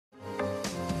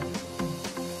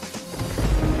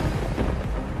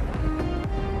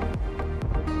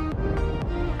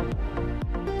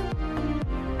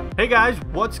Hey guys,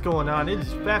 what's going on? It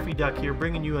is FaffyDuck here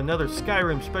bringing you another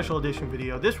Skyrim Special Edition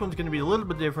video. This one's going to be a little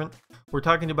bit different. We're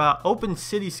talking about Open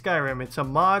Cities Skyrim. It's a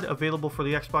mod available for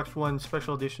the Xbox One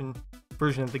Special Edition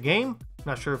version of the game.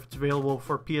 Not sure if it's available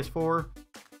for PS4.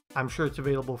 I'm sure it's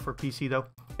available for PC though.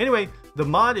 Anyway, the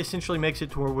mod essentially makes it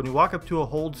to where when you walk up to a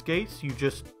hold's gates, you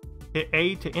just hit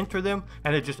A to enter them,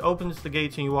 and it just opens the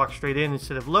gates and you walk straight in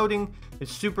instead of loading.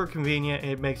 It's super convenient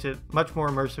and it makes it much more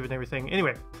immersive and everything.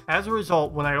 Anyway, as a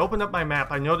result, when I opened up my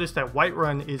map, I noticed that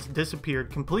Whiterun is disappeared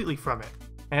completely from it.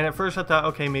 And at first I thought,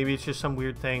 okay, maybe it's just some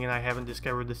weird thing and I haven't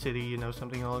discovered the city, you know,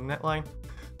 something along that line.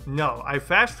 No, I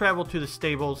fast traveled to the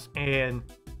stables and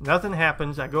nothing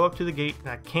happens. I go up to the gate and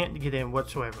I can't get in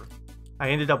whatsoever. I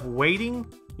ended up waiting,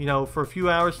 you know, for a few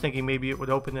hours thinking maybe it would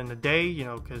open in a day, you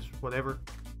know, because whatever.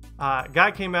 Guy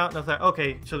came out and I thought,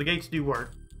 okay, so the gates do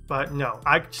work, but no,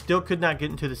 I still could not get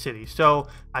into the city. So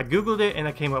I Googled it and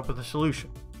I came up with a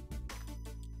solution.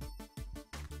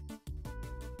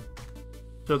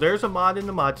 So there's a mod in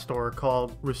the mod store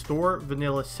called Restore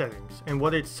Vanilla Settings, and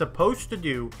what it's supposed to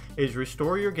do is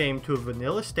restore your game to a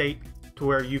vanilla state to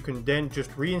where you can then just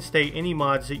reinstate any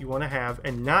mods that you want to have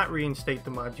and not reinstate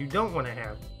the mods you don't want to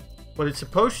have. What it's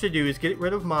supposed to do is get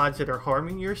rid of mods that are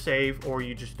harming your save or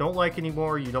you just don't like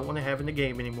anymore, you don't want to have in the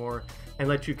game anymore, and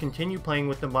let you continue playing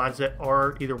with the mods that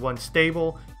are either one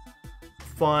stable,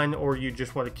 fun, or you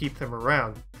just want to keep them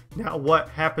around. Now what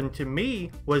happened to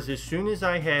me was as soon as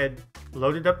I had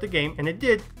loaded up the game, and it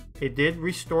did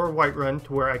restore Whiterun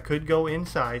to where I could go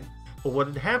inside, but what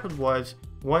had happened was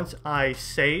once I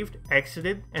saved,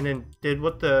 exited, and then did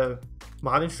what the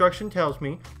mod instruction tells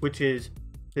me, which is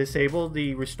disable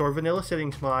the Restore Vanilla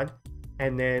Settings mod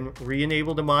and then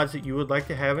re-enable the mods that you would like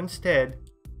to have instead,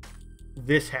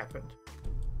 this happened.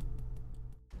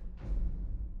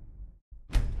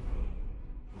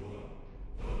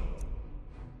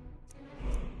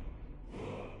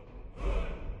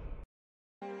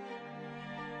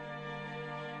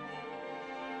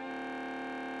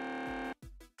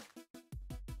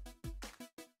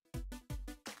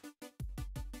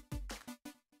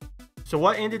 So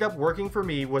what ended up working for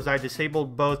me was I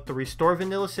disabled both the Restore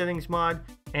Vanilla Settings mod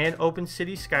and Open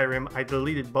Cities Skyrim. I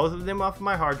deleted both of them off of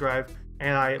my hard drive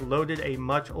and I loaded a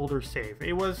much older save.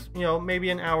 It was, you know, maybe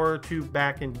an hour or two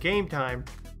back in game time,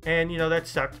 and you know, that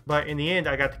sucked, but in the end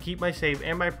I got to keep my save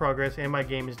and my progress, and my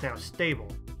game is now stable.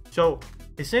 So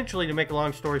essentially, to make a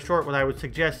long story short, what I would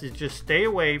suggest is just stay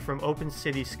away from Open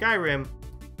Cities Skyrim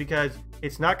because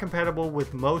it's not compatible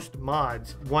with most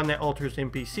mods. One that alters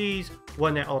NPCs,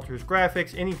 one that alters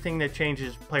graphics, anything that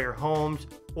changes player homes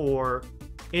or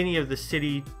any of the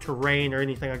city terrain or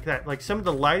anything like that. Like some of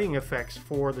the lighting effects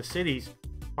for the cities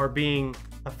are being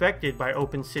affected by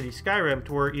Open Cities Skyrim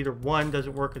to where either one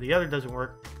doesn't work or the other doesn't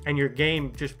work and your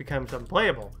game just becomes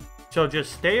unplayable. So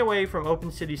just stay away from Open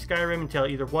Cities Skyrim until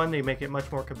either one, they make it much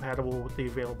more compatible with the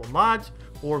available mods,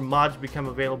 or mods become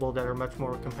available that are much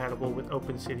more compatible with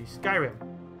Open Cities Skyrim.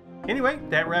 Anyway,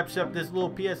 that wraps up this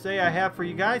little PSA I have for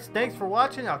you guys. Thanks for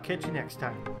watching. I'll catch you next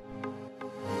time.